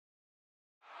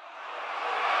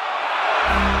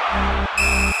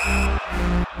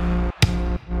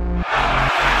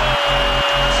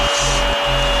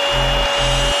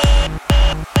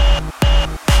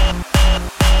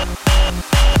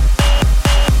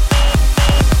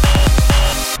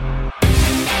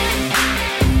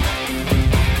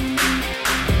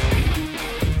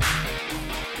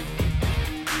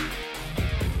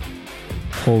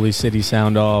Holy City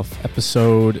Sound Off,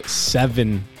 episode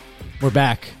 7. We're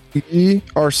back. We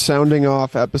are sounding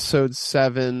off episode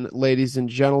 7, ladies and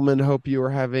gentlemen. Hope you are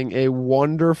having a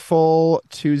wonderful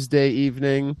Tuesday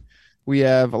evening. We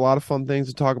have a lot of fun things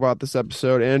to talk about this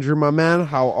episode. Andrew, my man,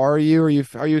 how are you?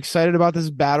 Are you excited about this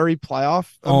Battery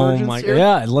playoff emergence here?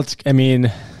 Yeah,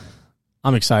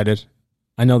 I'm excited.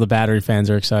 I know the Battery fans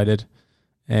are excited,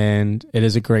 and it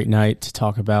is a great night to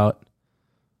talk about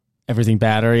everything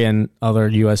Battery and other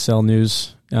USL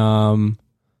news.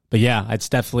 But yeah, it's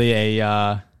definitely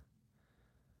it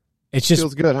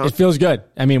feels good, huh? It feels good.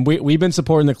 I mean, we've been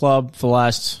supporting the club for the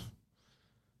last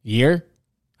year,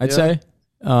 I'd say.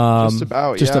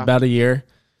 Just about a year.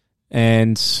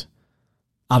 And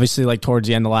obviously, like towards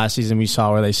the end of last season, we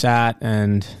saw where they sat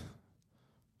and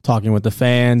talking with the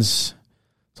fans,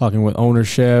 talking with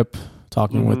ownership,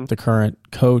 talking with the current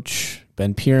coach,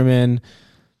 Ben Pierman.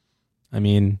 I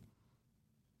mean,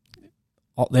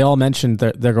 they all mentioned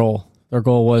their goal. Their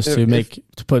goal was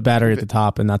to put Battery at the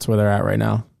top, and that's where they're at right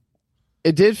now.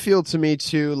 It did feel to me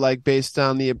too, like based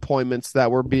on the appointments that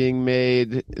were being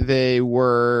made, they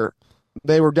were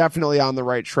definitely on the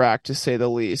right track, to say the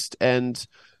least. And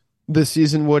this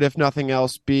season would, if nothing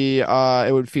else,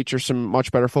 it would feature some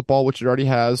much better football, which it already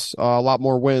has, a lot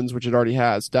more wins, which it already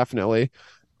has, definitely,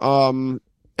 and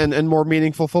more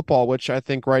meaningful football, which I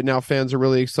think right now fans are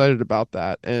really excited about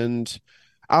that. And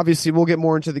obviously, we'll get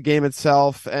more into the game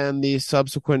itself and the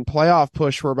subsequent playoff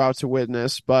push we're about to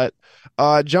witness. But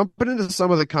jumping into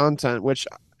some of the content, which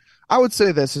I would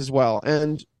say this as well,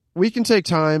 and we can take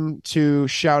time to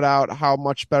shout out how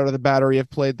much better the Battery have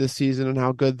played this season and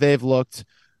how good they've looked.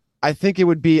 I think it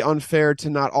would be unfair to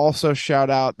not also shout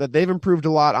out that they've improved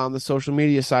a lot on the social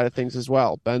media side of things as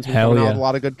well. Ben's been coming out with a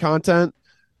lot of good content.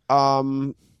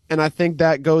 And I think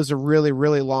that goes a really,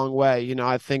 really long way. You know,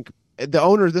 I think the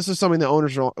owners, this is something the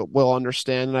owners will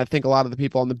understand, and I think a lot of the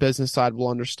people on the business side will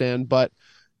understand. But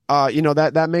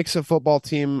that makes a football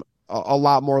team a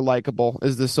lot more likable,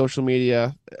 is the social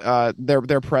media,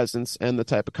 their presence and the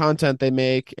type of content they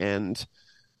make. And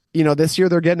this year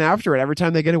they're getting after it. Every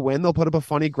time they get a win, they'll put up a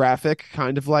funny graphic,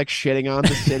 kind of like shitting on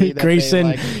the city.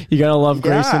 Grayson, you gotta love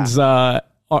Grayson's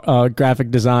graphic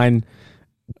design.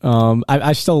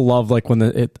 I still love like when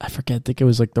I think it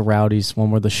was like the Rowdies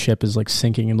one where the ship is like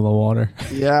sinking into the water.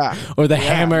 Yeah. Or the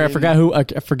hammer.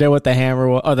 I forget what the hammer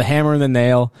was. Oh, the hammer and the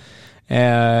nail.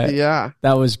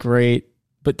 That was great.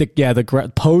 But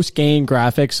the post game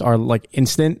graphics are like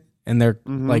instant, and they're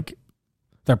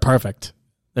they're perfect.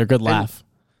 They're a good laugh.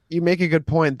 And you make a good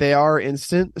point. They are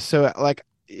instant. So like,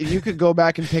 you could go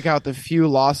back and pick out the few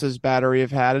losses Battery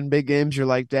have had in big games. You're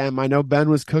like, damn, I know Ben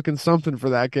was cooking something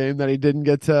for that game that he didn't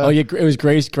get to. Oh yeah, it was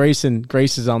Grayson.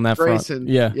 Grace is on that front.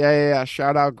 Yeah.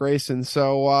 Shout out Grayson.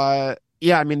 So I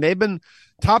mean, they've been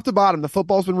top to bottom. The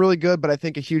football's been really good, but I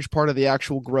think a huge part of the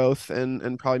actual growth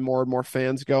and probably more and more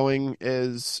fans going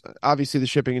is obviously the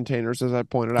shipping containers, as I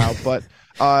pointed out,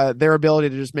 but their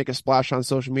ability to just make a splash on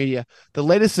social media. The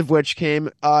latest of which came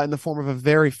in the form of a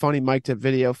very funny mic'd up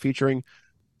video featuring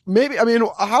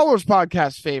a Howler's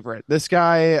podcast favorite. This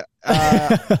guy,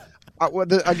 again,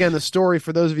 the story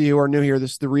for those of you who are new here,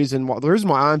 the reason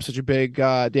why I'm such a big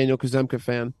Daniel Kuzemka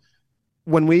fan.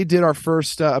 When we did our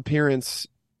first appearance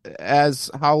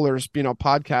as Howlers,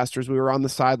 podcasters, we were on the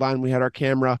sideline, we had our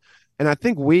camera, and I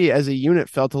think we as a unit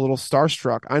felt a little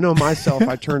starstruck. I know myself,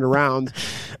 I turned around.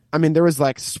 I mean, there was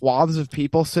like swaths of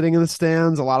people sitting in the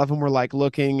stands. A lot of them were like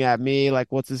looking at me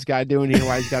like, what's this guy doing here?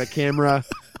 Why he's got a camera?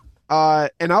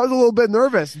 And I was a little bit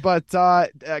nervous, but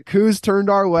Kuz turned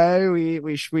our way.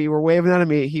 We were waving at him.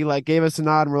 He like gave us a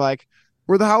nod, and we're like,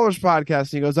 we're the Howlers podcast. And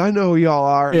he goes, I know who y'all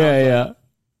are. And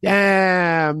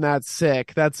damn, that's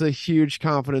sick. That's a huge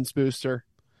confidence booster.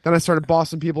 Then I started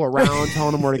bossing people around,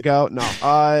 telling them where to go. No,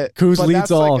 Kuz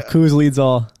leads all. Kuz leads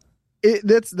all.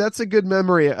 That's a good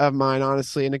memory of mine,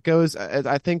 honestly, and it goes.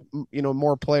 I think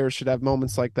more players should have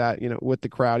moments like that, with the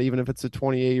crowd, even if it's a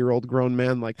 28-year-old grown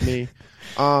man like me.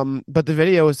 But the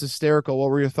video was hysterical.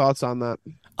 What were your thoughts on that?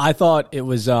 I thought it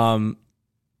was. I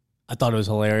thought it was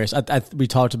hilarious. We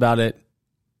talked about it.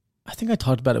 I think I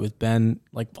talked about it with Ben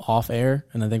like off air,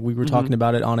 and I think we were talking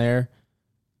about it on air.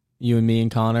 You and me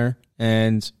and Connor,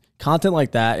 and content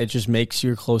like that, it just makes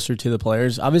you closer to the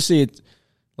players. Obviously, it's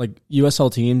like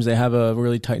USL teams, they have a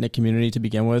really tight-knit community to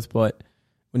begin with, but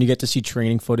when you get to see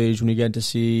training footage, when you get to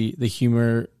see the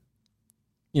humor,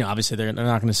 obviously they're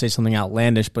not going to say something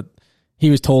outlandish, but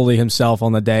he was totally himself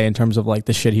on the day in terms of like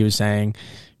the shit he was saying,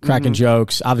 cracking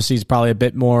jokes. Obviously, he's probably a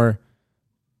bit more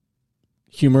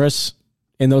humorous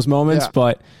in those moments,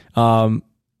 but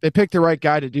they picked the right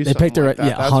guy to do something like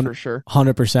that. That's for sure.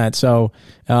 100%. So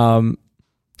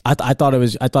I thought it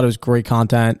was great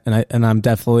content, and I'm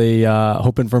definitely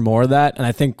hoping for more of that. And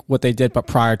I think what they did, but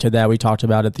prior to that, we talked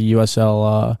about it, the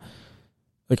USL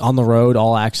like on the road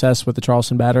all access with the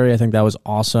Charleston Battery. I think that was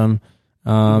awesome.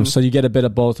 So you get a bit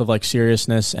of both of like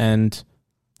seriousness and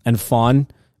fun,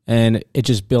 and it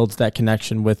just builds that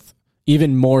connection with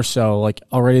even more so like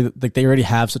already like they already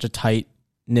have such a tight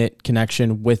knit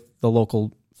connection with the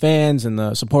local fans and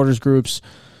the supporters groups,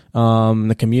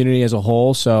 the community as a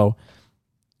whole. So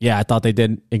yeah, I thought they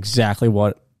did exactly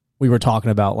what we were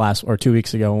talking about 2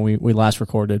 weeks ago when we last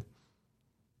recorded.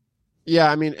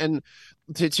 Yeah, I mean, and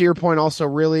to your point, also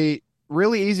really,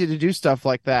 really easy to do stuff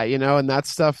like that, and that's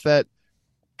stuff that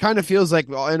kind of feels like,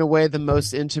 in a way, the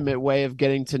most intimate way of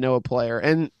getting to know a player.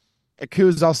 And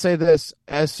Kuz, I'll say this,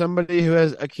 as somebody who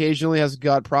occasionally has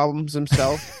gut problems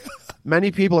himself,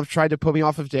 many people have tried to put me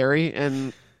off of dairy,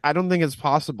 and I don't think it's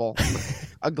possible.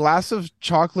 A glass of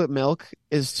chocolate milk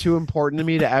is too important to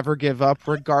me to ever give up,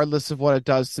 regardless of what it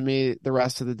does to me the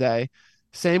rest of the day.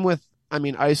 Same with,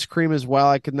 ice cream as well.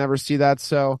 I could never see that.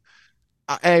 So,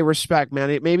 hey, respect, man.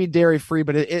 It may be dairy free,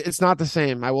 but it's not the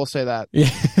same. I will say that. Yeah,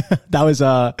 that was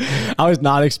I was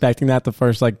not expecting that the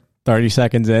first like 30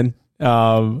 seconds in.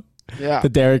 The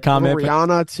dairy comment.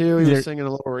 Rihanna too. He was singing a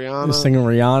little Rihanna. He was singing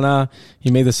Rihanna.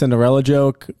 He made the Cinderella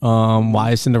joke.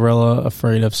 Why is Cinderella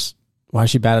afraid of? Why is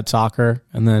she bad at soccer?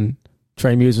 And then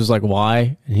Trey Muse was like,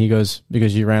 "Why?" And he goes,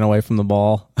 "Because you ran away from the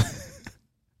ball."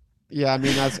 Yeah,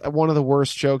 that's one of the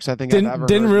worst jokes I think I've ever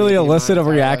didn't heard. Really elicit a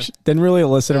reaction. Didn't really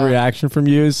elicit a reaction from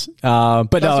Muse. But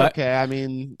that's no,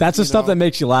 okay. that's the stuff that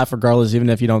makes you laugh, regardless, even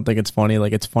if you don't think it's funny.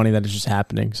 Like it's funny that it's just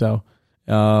happening. So.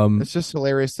 It's just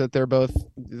hilarious that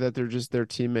they're just their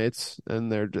teammates,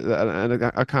 and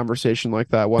a conversation like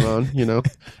that went on.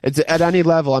 It's at any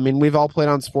level. We've all played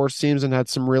on sports teams and had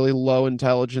some really low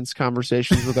intelligence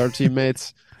conversations with our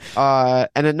teammates,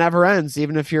 and it never ends.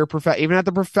 Even if you're even at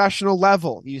the professional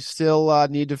level, you still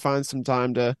need to find some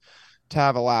time to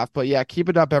have a laugh. But yeah, keep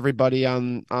it up, everybody,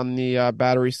 on the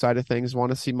Battery side of things.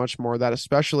 Want to see much more of that,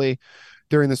 especially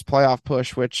during this playoff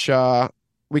push, which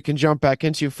we can jump back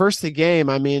into. First, the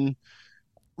game,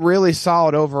 really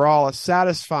solid overall. It's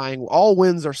satisfying. All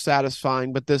wins are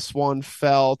satisfying, but this one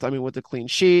felt, with the clean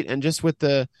sheet and just with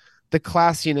the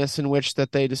classiness in which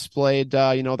that they displayed,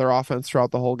 their offense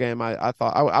throughout the whole game. I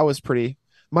thought I was pretty,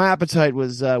 my appetite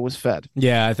was fed.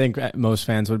 Yeah, I think most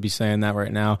fans would be saying that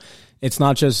right now. It's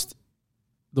not just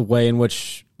the way in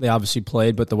which they obviously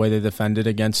played, but the way they defended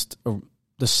against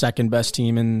the second best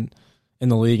team in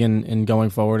the league and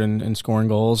going forward and scoring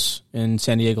goals in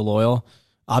San Diego Loyal.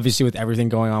 Obviously, with everything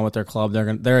going on with their club,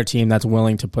 they're a team that's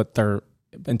willing to put their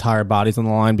entire bodies on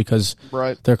the line because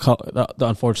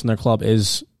unfortunately their club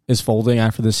is folding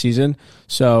after this season.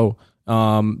 So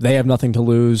they have nothing to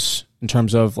lose in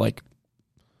terms of like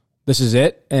this is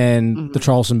it. And the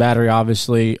Charleston Battery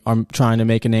obviously are trying to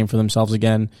make a name for themselves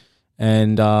again.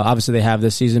 And obviously they have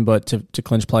this season, but to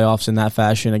clinch playoffs in that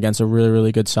fashion against a really,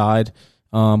 really good side,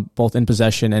 both in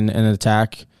possession and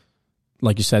attack.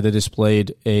 Like you said, they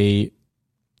displayed a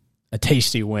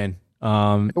tasty win.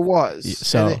 It was.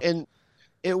 So. And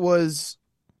it was,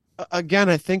 again,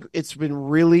 I think it's been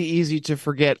really easy to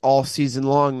forget all season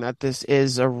long that this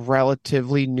is a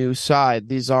relatively new side.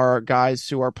 These are guys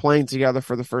who are playing together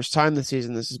for the first time this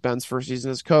season. This is Ben's first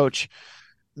season as coach.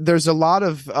 There's a lot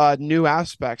of new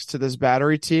aspects to this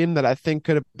Battery team that I think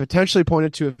could have potentially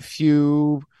pointed to a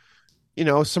few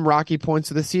some rocky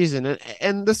points of the season.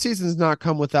 And the season's not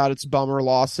come without its bummer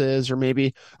losses or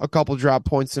maybe a couple drop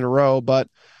points in a row. But,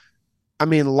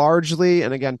 largely,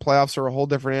 and again, playoffs are a whole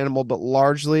different animal, but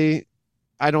largely,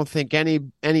 I don't think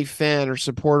any fan or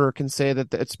supporter can say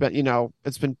that it's been,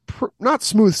 not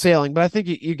smooth sailing, but I think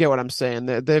you get what I'm saying.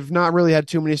 They've not really had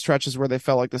too many stretches where they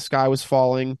felt like the sky was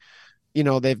falling.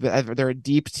 They're a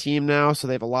deep team now, so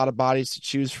they have a lot of bodies to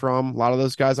choose from. A lot of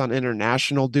those guys on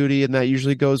international duty, and that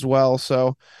usually goes well.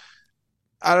 So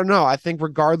I don't know. I think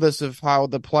regardless of how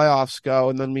the playoffs go,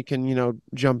 and then we can,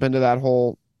 jump into that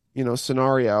whole,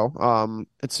 scenario.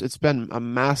 It's been a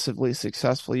massively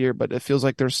successful year, but it feels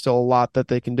like there's still a lot that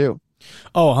they can do.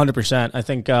 Oh, 100%. I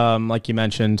think, like you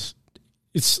mentioned,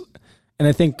 and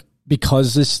I think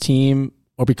because this team,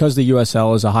 or because the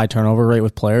USL is a high turnover rate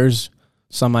with players,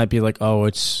 some might be like, oh,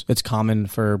 it's common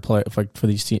for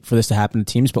this to happen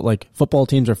to teams, but like football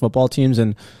teams are football teams,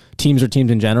 and teams are teams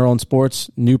in general in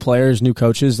sports. New players, new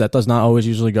coaches, that does not always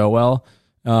usually go well,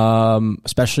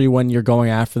 especially when you're going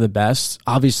after the best.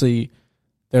 Obviously,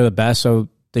 they're the best, so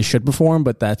they should perform,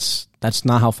 but that's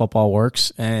not how football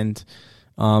works. And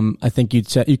I think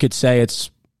you could say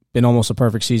it's been almost a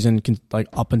perfect season, like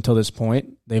up until this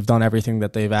point. They've done everything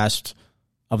that they've asked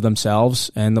of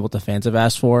themselves and what the fans have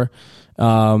asked for.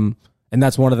 And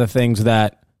that's one of the things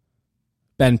that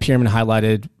Ben Pierman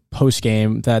highlighted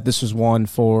post-game, that this was one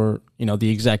for, the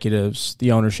executives,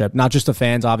 the ownership, not just the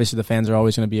fans. Obviously, the fans are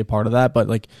always going to be a part of that, but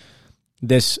like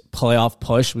this playoff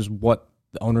push was what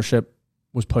the ownership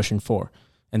was pushing for.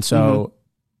 And so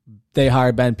they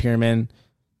hired Ben Pierman,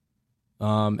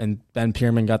 and Ben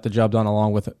Pierman got the job done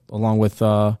along with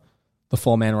the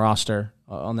full man roster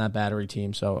on that Battery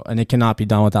team. So, and it cannot be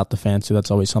done without the fans too. That's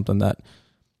always something that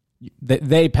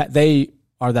they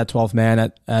are that 12th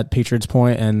man at Patriots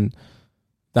Point, and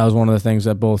that was one of the things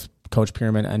that both Coach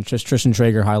Pierman and just Tristan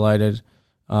Traeger highlighted.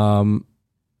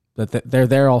 That they're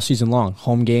there all season long,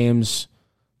 home games,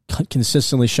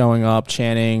 consistently showing up,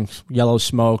 chanting yellow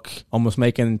smoke, almost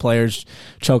making players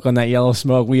choke on that yellow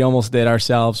smoke. We almost did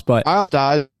ourselves, but I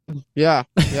died. Yeah,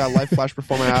 life flashed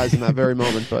before my eyes in that very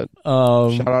moment. But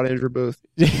shout out Andrew Booth.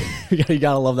 You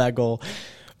gotta love that goal.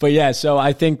 But yeah, so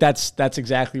I think that's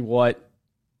exactly what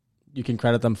you can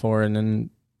credit them for. And then,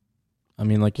 I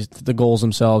mean, like the goals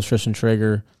themselves, Tristan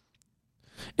Traeger.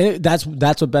 And that's what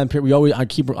Ben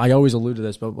Pierman. I always allude to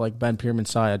this, but like Ben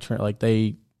Pierman's side, like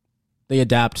they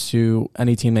adapt to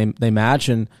any team they match,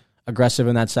 and aggressive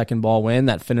in that second ball win.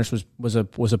 That finish was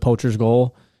a poacher's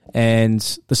goal, and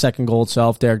the second goal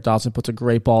itself, Derek Dodson puts a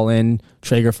great ball in.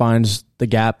 Traeger finds the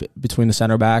gap between the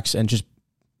center backs and just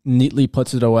neatly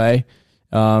puts it away,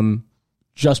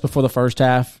 just before the first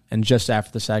half and just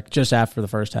after the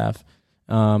first half,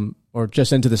 or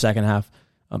just into the second half.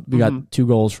 We got two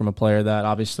goals from a player that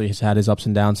obviously has had his ups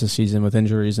and downs this season with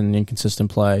injuries and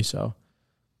inconsistent play. So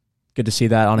good to see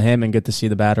that on him, and good to see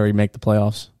the Battery make the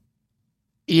playoffs.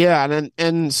 Yeah,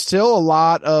 and still a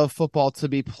lot of football to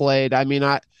be played. I mean,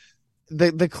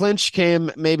 the clinch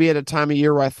came maybe at a time of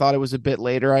year where I thought it was a bit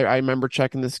later. I remember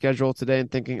checking the schedule today and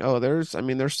thinking, they're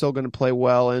still going to play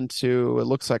well into, it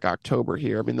looks like October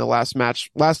here. I mean, the last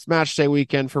match day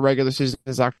weekend for regular season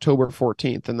is October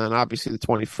 14th, and then obviously the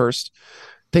 21st.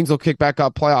 Things will kick back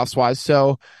up playoffs wise.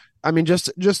 So, I mean, just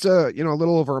a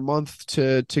little over a month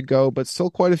to go, but still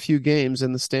quite a few games,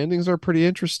 and the standings are pretty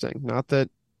interesting. Not that,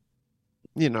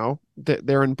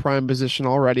 they're in prime position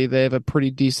already. They have a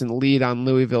pretty decent lead on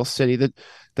Louisville City.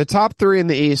 The top three in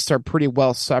the East are pretty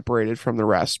well separated from the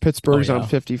rest. Pittsburgh's on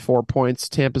 54 points,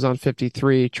 Tampa's on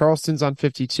 53, Charleston's on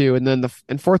 52, and then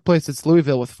in fourth place it's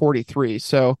Louisville with 43.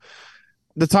 So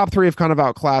the top three have kind of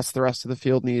outclassed the rest of the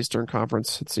field in the Eastern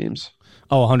Conference, it seems.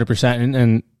 Oh, 100%.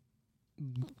 And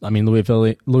I mean,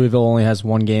 Louisville only has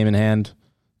one game in hand.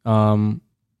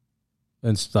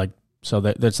 It's like, so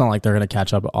it's not like they're going to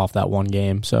catch up off that one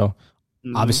game. So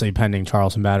obviously pending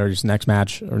Charleston Battery's next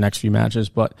match or next few matches,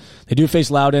 but they do face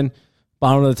Loudoun,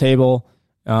 bottom of the table,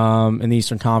 in the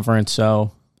Eastern Conference.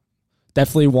 So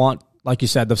definitely want, like you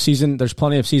said, the season, there's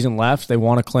plenty of season left. They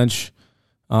want to clinch,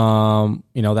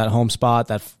 that home spot,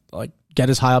 that like get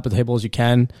as high up the table as you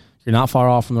can. You're not far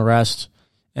off from the rest.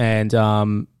 And,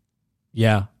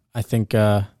 I think,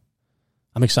 I'm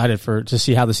excited to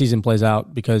see how the season plays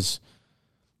out, because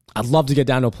I'd love to get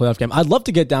down to a playoff game. I'd love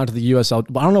to get down to the USL.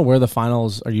 I don't know where the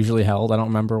finals are usually held. I don't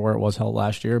remember where it was held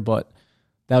last year, but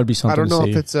that would be something to see. I don't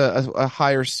know if it's a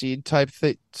higher seed type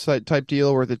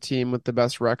deal where the team with the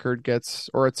best record gets,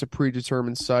 or it's a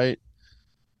predetermined site.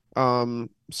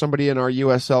 Somebody in our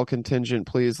USL contingent,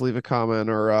 please leave a comment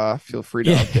or feel free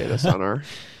to update us on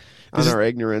our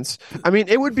ignorance. I mean,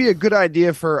 it would be a good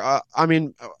idea for,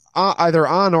 either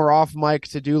on or off mic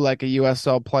to do like a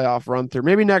USL playoff run through.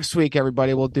 Maybe next week,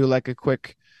 everybody will do like a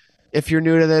quick, if you're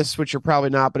new to this, which you're probably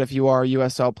not, but if you are,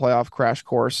 USL playoff crash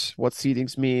course, what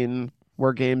seedings mean,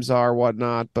 where games are,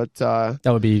 whatnot. But that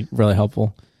would be really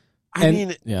helpful.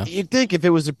 You'd think if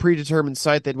it was a predetermined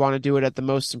site, they'd want to do it at the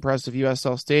most impressive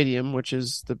USL stadium, which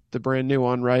is the brand new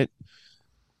one, right?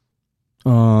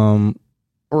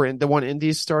 Or in the one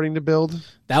Indy's starting to build.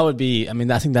 That would be, I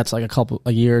think that's like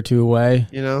a year or two away.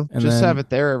 And just have it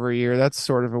there every year. That's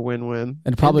sort of a win-win.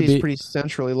 And probably Indy's pretty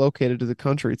centrally located to the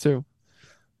country too.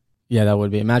 Yeah, that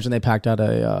would be. Imagine they packed out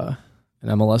an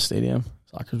MLS stadium.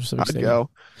 Soccer Pacific Stadium. Go.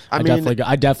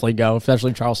 I'd definitely go,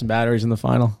 especially Charleston Battery's in the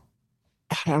final.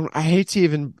 I hate to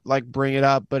even like bring it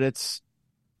up, but it's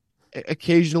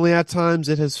occasionally at times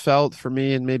it has felt for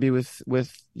me, and maybe with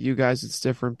you guys it's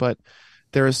different, but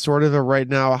there is sort of right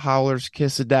now a howler's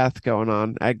kiss of death going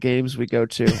on at games we go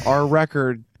to. Our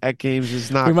record at games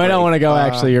is not. We might not want to go.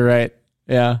 Actually, you're right.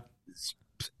 Yeah,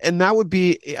 and that would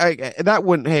be that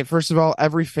wouldn't. Hey, first of all,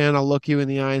 every fan, I'll look you in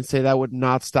the eye and say that would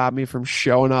not stop me from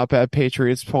showing up at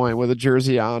Patriots Point with a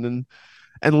jersey on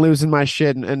and losing my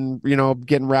shit and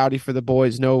getting rowdy for the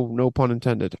boys. No pun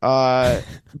intended.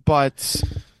 But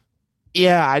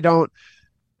yeah, I don't.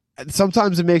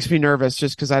 sometimes it makes me nervous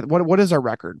just because what is our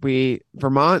record?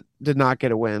 Vermont did not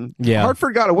get a win. Yeah.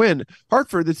 Hartford got a win.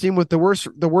 Hartford, the team with the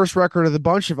worst record of the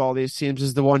bunch of all these teams,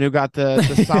 is the one who got the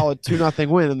solid 2-0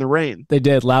 win in the rain. They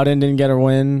did. Loudoun didn't get a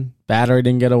win. Battery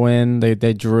didn't get a win.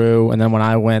 They drew, and then when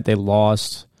I went, they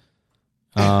lost.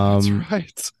 That's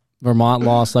right. Vermont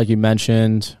lost, like you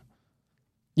mentioned.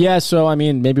 Yeah, so I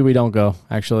mean, maybe we don't go.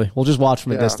 Actually, we'll just watch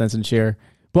from a distance and cheer.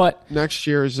 But next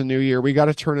year is a new year. We got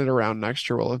to turn it around. Next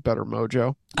year we'll have better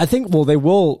mojo. I think. Well, they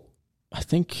will. I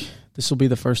think this will be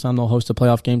the first time they'll host a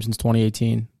playoff game since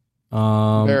 2018.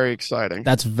 Very exciting.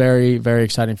 That's very, very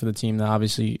exciting for the team that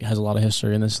obviously has a lot of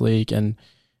history in this league, and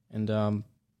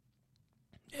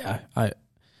yeah, that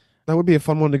would be a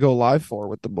fun one to go live for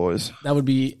with the boys. That would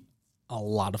be a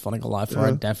lot of fun to go live for.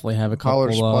 I'd definitely have a couple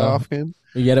College playoff game.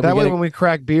 That way, when we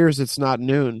crack beers, it's not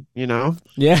noon.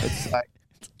 Yeah. It's like,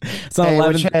 it's not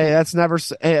 11. That's never.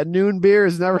 A noon beer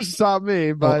has never stopped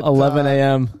me. But 11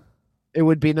 a.m. It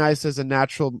would be nice as a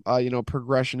natural,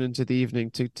 progression into the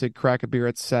evening to crack a beer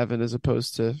at 7 as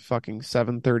opposed to fucking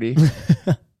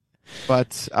 7:30.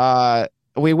 But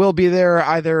we will be there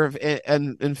either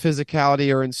in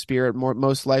physicality or in spirit.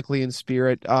 Most likely in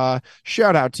spirit.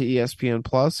 Shout out to ESPN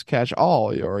Plus. Catch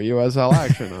all your USL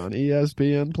action on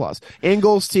ESPN Plus. And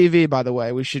Goals TV, by the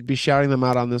way. We should be shouting them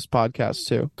out on this podcast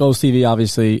too. Goals TV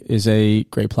obviously is a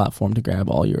great platform to grab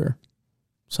all your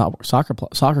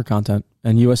soccer content,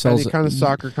 and USL's any kind of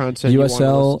soccer content.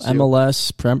 USL,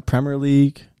 MLS, Premier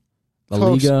League. La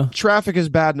Liga. Traffic is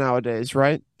bad nowadays,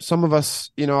 right? Some of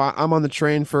us, I'm on the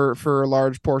train for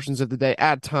large portions of the day.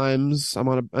 At times, I'm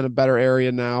in a better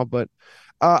area now, but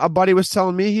a buddy was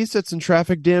telling me he sits in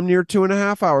traffic damn near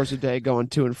 2.5 hours a day going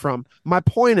to and from. My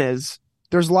point is,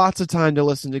 there's lots of time to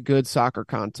listen to good soccer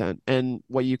content, and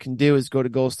what you can do is go to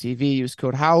Goals TV, use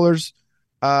code Howlers,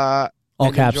 all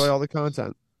caps, enjoy all the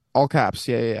content. All caps,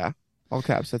 yeah. All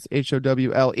caps. That's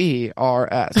HOWLERS.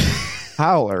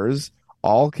 Howlers.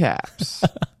 All caps.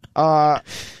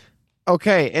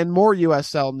 Okay, and more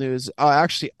USL news.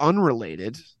 Actually,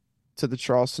 unrelated to the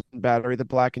Charleston Battery, the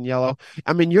black and yellow.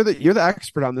 I mean, you're the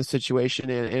expert on this situation,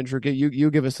 and Andrew, you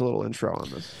give us a little intro on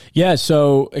this. Yeah.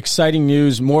 So exciting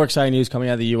news, more exciting news coming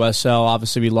out of the USL.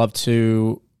 Obviously, we love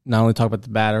to not only talk about the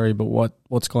Battery, but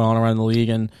what's going on around the league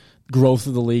and growth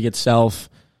of the league itself.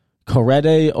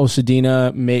 Korede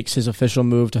Osadina makes his official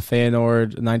move to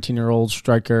Feyenoord, 19-year-old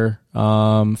striker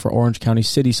for Orange County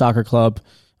City Soccer Club.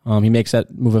 He makes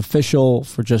that move official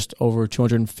for just over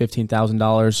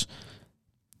 $215,000.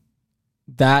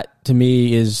 That, to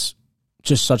me, is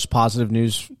just such positive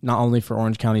news, not only for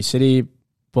Orange County City,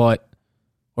 or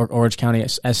Orange County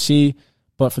SC,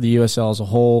 but for the USL as a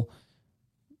whole.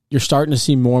 You're starting to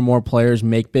see more and more players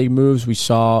make big moves. We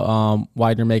saw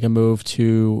Widener make a move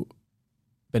to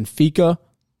Benfica,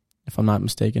 if I'm not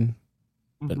mistaken.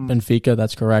 Mm-hmm. Benfica,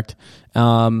 that's correct.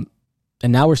 And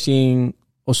now we're seeing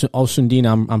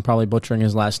Osundina, I'm probably butchering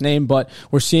his last name, but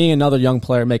we're seeing another young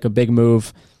player make a big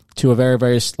move to a very,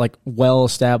 very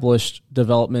well-established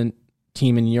development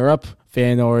team in Europe.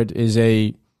 Feyenoord is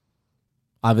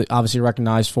obviously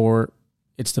recognized for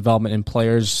its development in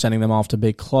players, sending them off to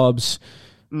big clubs.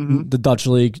 Mm-hmm. The Dutch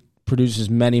league produces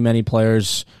many, many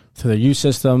players through their youth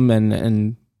system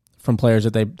and from players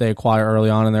that they acquire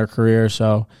early on in their career.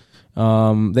 So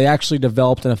they actually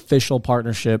developed an official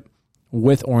partnership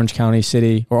with Orange County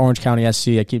City, or Orange County SC,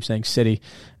 I keep saying City,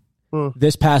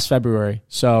 this past February.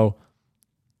 So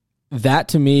that,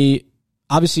 to me,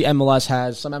 obviously some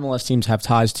MLS teams have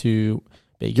ties to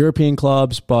big European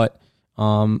clubs, but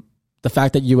the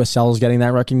fact that USL is getting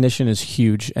that recognition is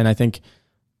huge. And I think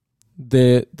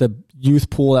the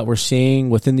youth pool that we're seeing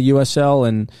within the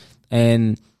USL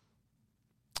and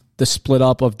the split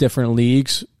up of different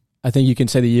leagues, I think you can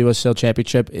say the USL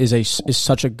Championship is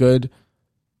such a good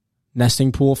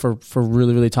nesting pool for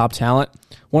really, really top talent.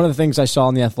 One of the things I saw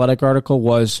in the Athletic article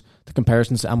was the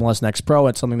comparisons to MLS Next Pro.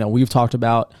 It's something that we've talked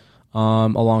about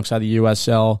alongside the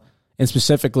USL, and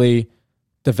specifically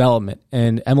development.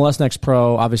 And MLS Next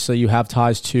Pro, obviously you have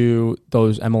ties to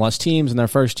those MLS teams and their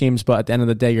first teams, but at the end of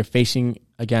the day, you're facing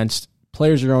against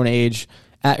players your own age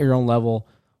at your own level,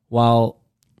 while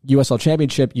USL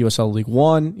Championship, USL League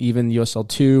One, even USL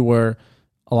 2, where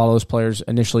a lot of those players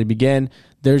initially begin,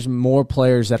 there's more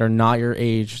players that are not your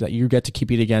age that you get to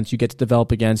compete against, you get to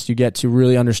develop against, you get to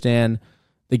really understand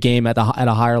the game at a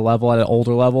higher level, at an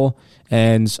older level,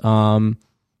 and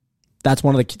that's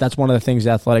one of the things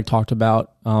the Athletic talked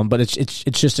about. But it's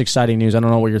just exciting news. I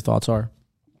don't know what your thoughts are.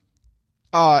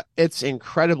 It's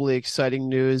incredibly exciting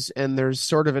news, and there's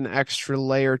sort of an extra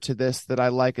layer to this that I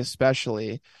like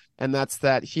especially. and that's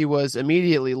that he was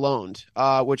immediately loaned,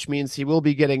 which means he will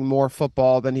be getting more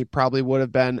football than he probably would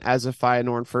have been as a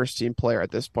Feyenoord first team player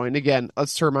at this point. Again,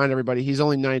 let's to remind everybody, he's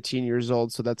only 19 years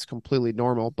old, so that's completely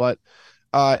normal. But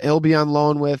he'll be on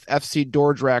loan with FC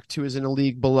Dordrecht, who is in a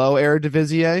league below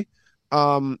Eredivisie,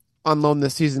 on loan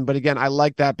this season. But again, I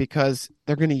like that because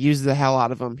they're going to use the hell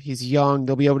out of him. He's young.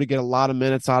 They'll be able to get a lot of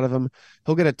minutes out of him.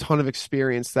 He'll get a ton of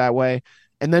experience that way.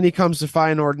 And then he comes to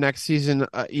Feyenoord next season,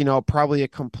 probably a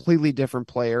completely different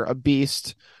player, a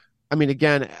beast. I mean,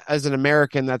 again, as an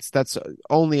American, that's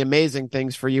only amazing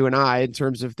things for you and I in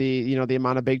terms of the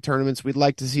amount of big tournaments we'd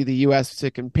like to see the U.S. to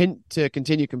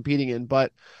continue competing in.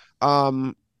 But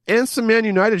and some Man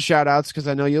United shout outs, because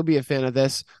I know you'll be a fan of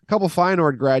this. A couple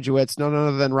Feyenoord graduates, none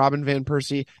other than Robin Van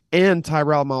Persie and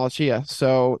Tyrell Malacia.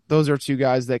 So those are two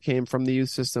guys that came from the youth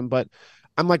system. But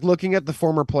I'm like looking at the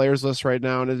former players list right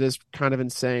now, and it is kind of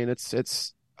insane.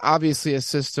 It's obviously a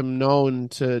system known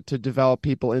to develop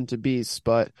people into beasts,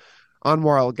 but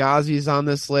Anwar El Ghazi's on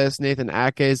this list, Nathan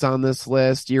Ake's on this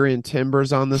list, Urian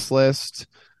Timber's on this list,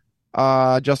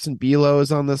 Justin Bilo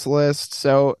is on this list,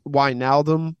 so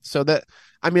Wijnaldum. So that,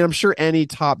 I mean, I'm sure any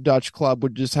top Dutch club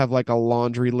would just have like a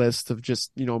laundry list of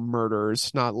just,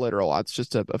 murderers, not literal. It's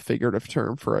just a figurative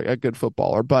term for a good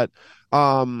footballer. But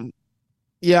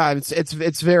yeah,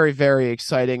 it's very, very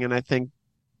exciting, and I think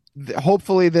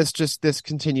hopefully this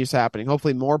continues happening.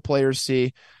 Hopefully more players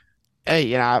see, hey,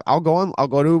 yeah, I'll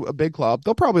go to a big club.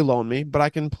 They'll probably loan me, but I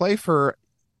can play for,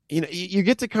 you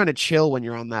get to kind of chill when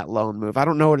you're on that loan move. I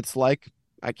don't know what it's like.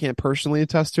 I can't personally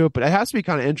attest to it, but it has to be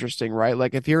kind of interesting, right?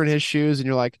 Like if you're in his shoes and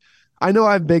you're like, I know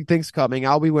I have big things coming.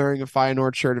 I'll be wearing a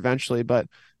Feyenoord shirt eventually, but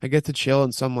I get to chill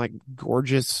in some like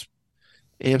gorgeous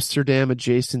Amsterdam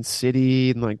adjacent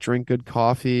city and like drink good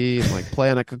coffee and like play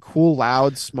in like a cool,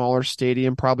 loud, smaller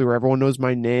stadium, probably where everyone knows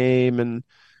my name. And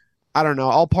I don't know,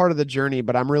 all part of the journey,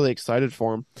 but I'm really excited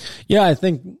for him. Yeah, I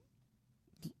think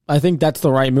that's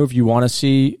the right move. You want to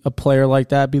see a player like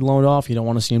that be loaned off. You don't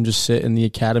want to see him just sit in the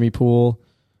academy pool,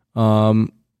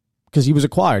 because he was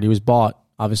acquired. He was bought,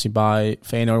 obviously, by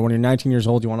Feyenoord. When you're 19 years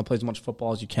old, you want to play as much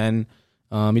football as you can.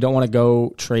 You don't want to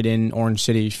go trade in Orange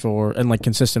City and like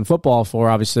consistent football for,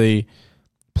 obviously,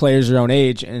 players your own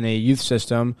age in a youth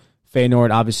system.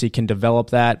 Feyenoord obviously can develop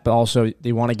that, but also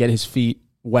they want to get his feet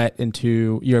wet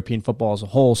into European football as a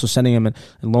whole. So sending him and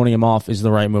loaning him off is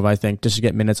the right move, I think, just to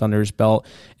get minutes under his belt.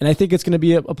 And I think it's going to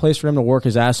be a place for him to work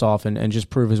his ass off and just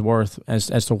prove his worth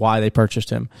as to why they purchased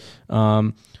him.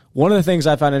 One of the things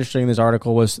I found interesting in this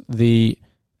article was the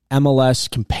MLS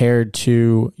compared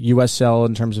to USL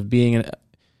in terms of being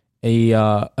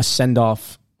a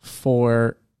send-off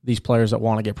for these players that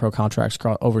want to get pro contracts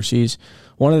overseas.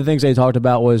 One of the things they talked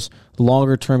about was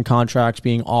longer-term contracts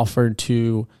being offered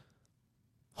to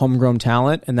homegrown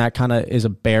talent, and that kind of is a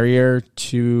barrier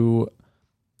to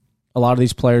a lot of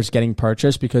these players getting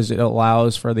purchased because it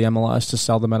allows for the MLS to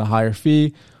sell them at a higher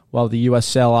fee, while the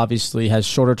USL obviously has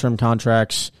shorter-term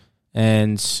contracts,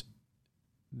 and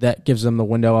that gives them the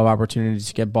window of opportunity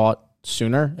to get bought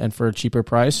sooner and for a cheaper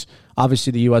price.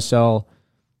 Obviously, the USL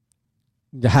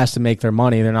has to make their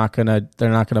money. They're not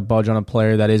gonna budge on a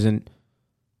player that isn't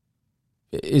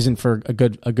for a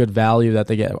good value that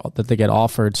they get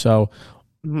offered. So,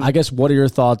 I guess what are your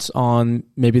thoughts on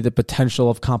maybe the potential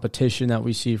of competition that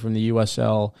we see from the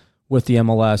USL with the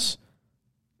MLS?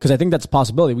 Because I think that's a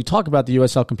possibility. We talk about the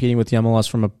USL competing with the MLS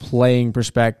from a playing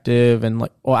perspective and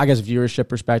I guess viewership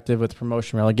perspective with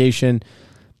promotion, relegation,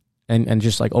 and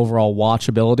just like overall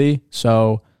watchability.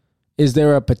 So is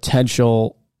there a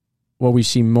potential where we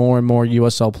see more and more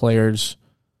USL players?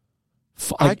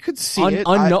 I could see it.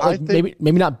 I think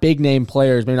maybe not big name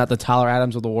players, maybe not the Tyler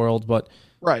Adams of the world, but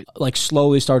right, like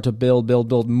slowly start to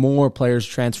build more players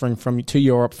transferring to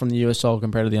Europe from the USL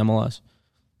compared to the MLS.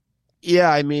 Yeah,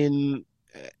 I mean,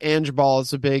 Ange Ball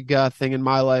is a big thing in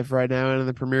my life right now and in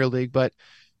the Premier League, but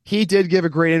he did give a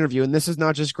great interview, and this is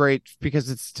not just great because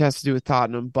it has to do with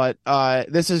Tottenham, but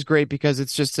this is great because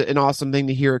it's just an awesome thing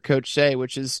to hear a coach say,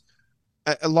 which is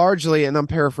largely, and I'm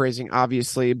paraphrasing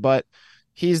obviously, but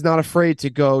he's not afraid to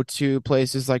go to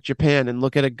places like Japan and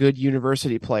look at a good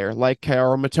university player like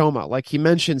Kaoru Mitoma. Like he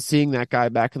mentioned seeing that guy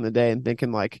back in the day and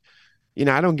thinking like,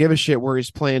 I don't give a shit where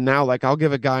he's playing now. Like I'll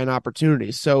give a guy an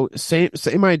opportunity. So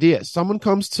same idea. Someone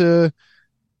comes to,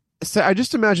 I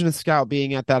just imagine a scout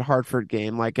being at that Hartford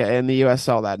game, like in the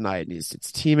USL that night, and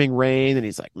it's teeming rain, and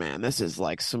he's like, man, this is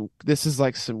like some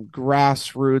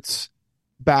grassroots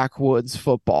backwoods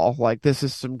football. Like this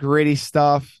is some gritty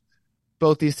stuff.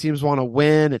 Both these teams want to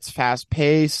win. It's fast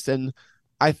paced, and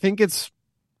I think it's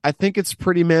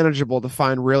pretty manageable to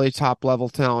find really top level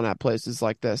talent at places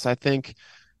like this. I think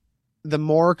the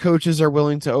more coaches are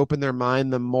willing to open their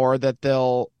mind, the more that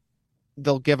they'll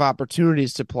give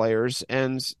opportunities to players.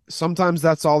 And sometimes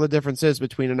that's all the difference is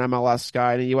between an MLS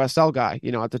guy and a USL guy,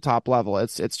 at the top level.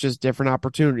 It's just different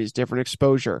opportunities, different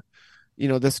exposure.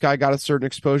 This guy got a certain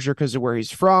exposure because of where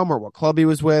he's from or what club he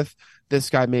was with. This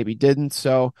guy maybe didn't.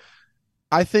 So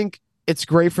I think it's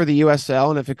great for the USL.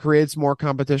 And if it creates more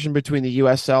competition between the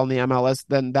USL and the MLS,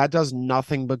 then that does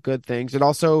nothing but good things. It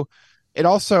also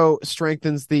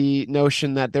strengthens the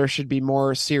notion that there should be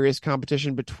more serious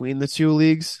competition between the two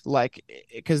leagues. Like,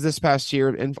 because this past year,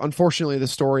 and unfortunately, the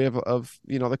story of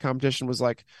the competition was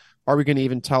like, are we going to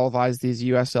even televise these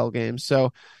USL games?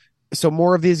 So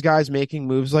more of these guys making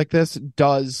moves like this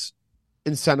does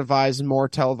incentivize more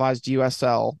televised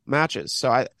USL matches.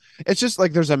 It's just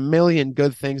like there's a million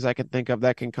good things I can think of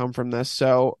that can come from this.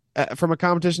 So from a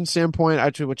competition standpoint,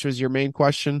 actually, which was your main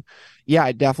question, yeah,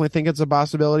 I definitely think it's a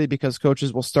possibility because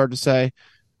coaches will start to say,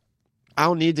 I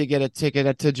don't need to get a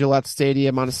ticket to Gillette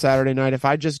Stadium on a Saturday night. If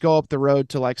I just go up the road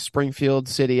to like Springfield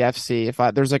City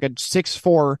FC, there's like a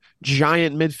 6'4"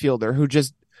 giant midfielder who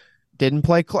just didn't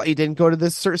play, he didn't go to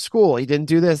this school, he didn't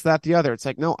do this, that, the other. It's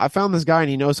like, no, I found this guy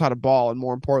and he knows how to ball, and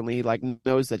more importantly, he like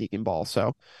knows that he can ball.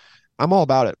 So I'm all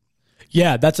about it.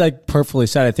 Yeah, that's like perfectly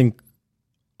said. I think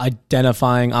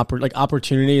identifying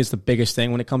opportunity is the biggest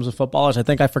thing when it comes to footballers. I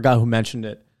think I forgot who mentioned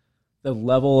it. The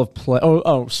level of play.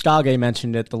 Skage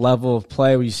mentioned it. The level of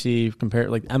play we see compared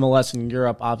like MLS in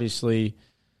Europe. Obviously,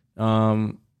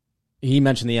 he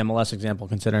mentioned the MLS example,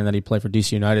 considering that he played for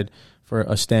DC United for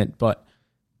a stint. But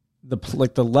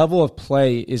the level of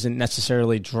play isn't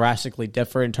necessarily drastically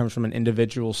different in terms from an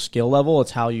individual skill level.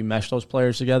 It's how you mesh those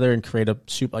players together and create a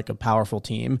powerful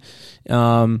team.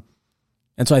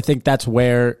 And so I think that's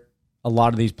where a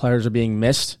lot of these players are being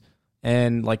missed.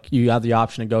 And like you have the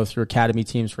option to go through academy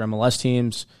teams for MLS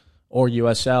teams or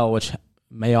USL, which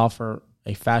may offer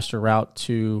a faster route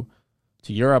to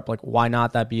Europe. Like, why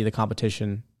not that be the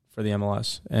competition for the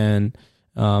MLS? And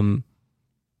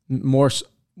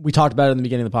we talked about it in the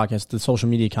beginning of the podcast, the social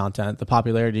media content, the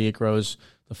popularity it grows,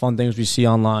 the fun things we see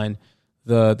online,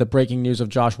 the breaking news of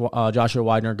Joshua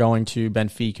Widener going to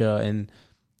Benfica, and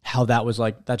how that was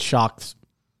like, that shocked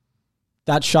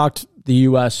the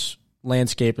U.S.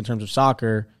 landscape in terms of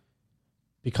soccer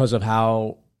because of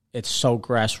how it's so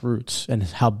grassroots and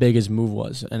how big his move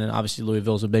was. And then obviously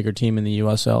Louisville's a bigger team in the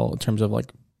USL in terms of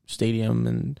like stadium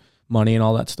and money and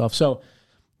all that stuff. So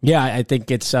yeah, I think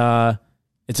it's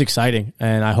exciting,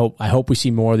 and I hope we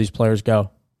see more of these players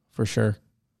go for sure.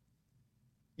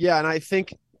 Yeah, and I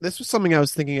think this was something I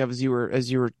was thinking of as you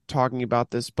were talking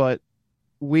about this, but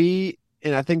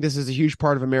and I think this is a huge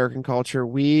part of American culture.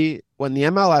 When the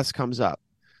MLS comes up,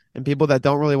 and people that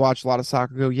don't really watch a lot of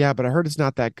soccer go, yeah, but I heard it's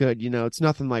not that good. It's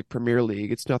nothing like Premier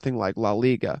League. It's nothing like La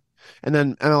Liga. And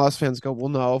then MLS fans go, well,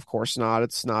 no, of course not.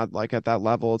 It's not like at that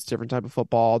level. It's different type of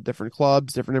football, different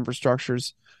clubs, different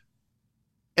infrastructures.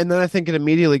 And then I think it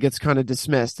immediately gets kind of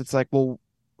dismissed. It's like, well,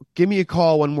 give me a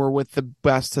call when we're with the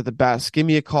best of the best. Give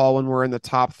me a call when we're in the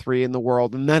top 3 in the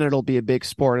world, and then it'll be a big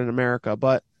sport in America.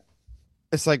 But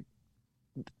it's like,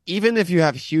 even if you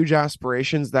have huge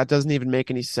aspirations, that doesn't even make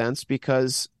any sense,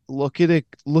 because look at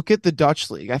the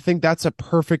Dutch league. I think that's a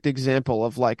perfect example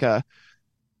of like a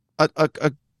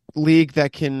league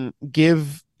that can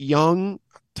give young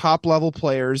top level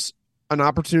players an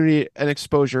opportunity and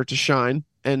exposure to shine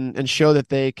and show that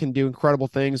they can do incredible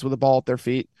things with the ball at their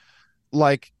feet.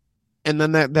 Like, and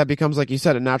then that becomes, like you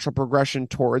said, a natural progression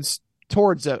towards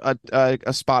a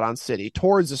spot on City,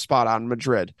 towards a spot on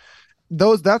Madrid.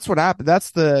 That's what happened.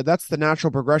 That's the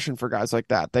natural progression for guys like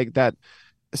that. That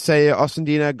say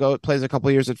Osundina plays a couple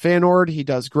of years at Feyenoord, he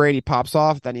does great, he pops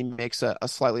off, then he makes a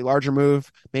slightly larger move,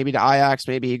 maybe to Ajax,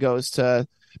 maybe he goes to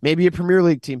maybe a Premier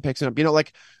League team picks him up.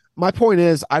 Like, my point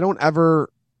is, I don't ever,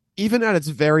 even at its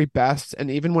very best, and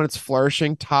even when it's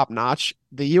flourishing top notch,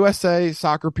 the USA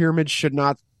soccer pyramid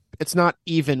it's not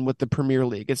even with the Premier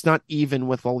League. It's not even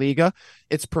with La Liga.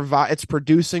 It's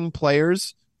producing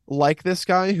players like this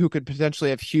guy who could potentially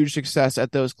have huge success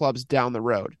at those clubs down the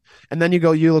road. And then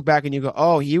you look back and you go,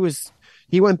 oh, he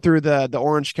went through the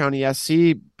Orange County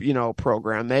SC,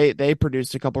 program. They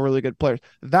produced a couple really good players.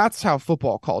 That's how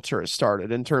football culture has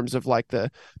started in terms of like the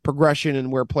progression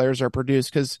and where players are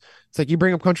produced. Cause it's like, you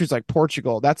bring up countries like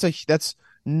Portugal, that's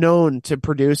known to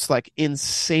produce like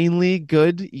insanely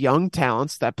good young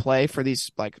talents that play for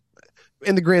these, like,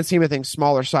 in the grand scheme of things,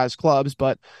 smaller size clubs,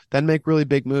 but then make really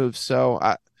big moves. So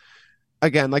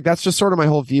again, like that's just sort of my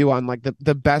whole view on like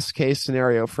the best case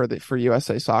scenario for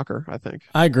USA Soccer, I think.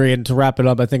 I agree. And to wrap it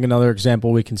up, I think another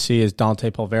example we can see is Dante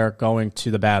Pulvera going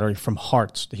to the Battery from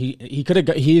Hearts. He's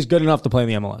good enough to play in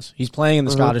the MLS. He's playing in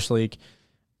the Scottish League.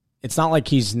 It's not like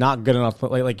he's not good enough.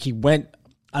 Like he went.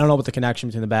 I don't know what the connection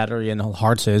between the Battery and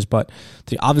Hearts is, but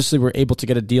they obviously were able to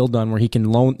get a deal done where he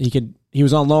can loan. He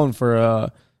was on loan for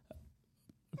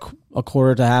a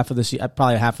quarter to half of the season,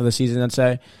 probably half of the season, I'd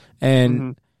say,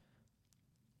 and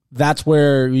that's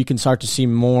where you can start to see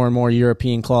more and more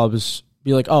European clubs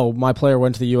be like, oh, my player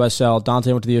went to the USL,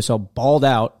 Dante went to the USL, balled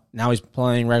out, now he's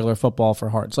playing regular football for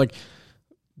Hearts. Like,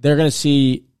 they're going to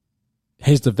see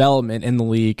his development in the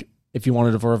league if you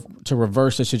wanted to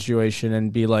reverse the situation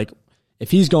and be like, if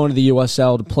he's going to the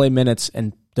USL to play minutes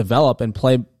and develop and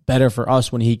play better for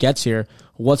us when he gets here,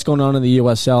 what's going on in the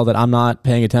USL that I'm not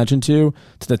paying attention to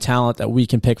the talent that we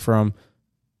can pick from,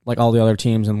 like all the other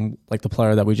teams and like the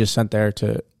player that we just sent there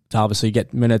to obviously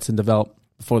get minutes and develop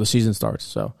before the season starts.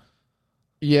 So,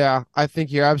 yeah, I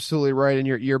think you're absolutely right, and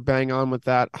you're bang on with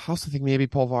that. I also think maybe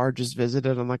Pulvar just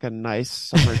visited on like a nice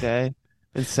summer day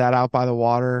and sat out by the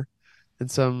water, and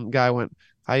some guy went,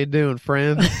 "How you doing,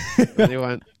 friend?" And he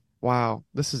went, "Wow,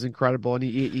 this is incredible." And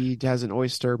he has an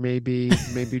oyster, maybe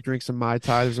drink some Mai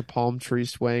Tai. There's a palm tree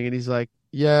swaying, and he's like,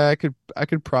 "Yeah, I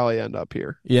could probably end up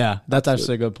here." Yeah, that's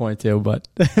actually a good point too. But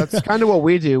that's kind of what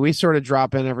we do. We sort of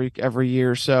drop in every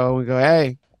year or so. We go,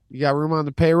 "Hey, you got room on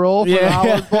the payroll for the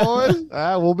Howard boys?"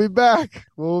 We'll be back.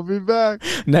 We'll be back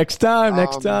next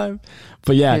time.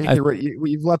 But yeah,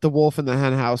 you've let the wolf in the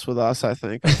hen house with us, I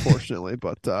think, unfortunately.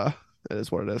 But it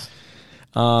is what it is.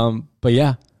 But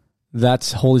yeah.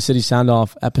 That's Holy City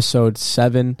Soundoff, episode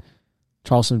 7.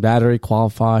 Charleston Battery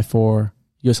qualify for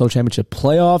USL Championship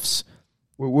playoffs.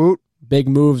 Woot woot. Big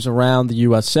moves around the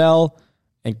USL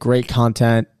and great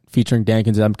content featuring Dan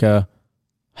Kenzemka,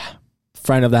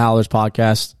 friend of the Howlers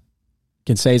podcast.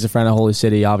 Can say he's a friend of Holy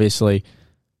City, obviously.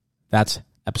 That's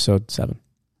episode 7.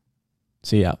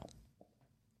 See ya.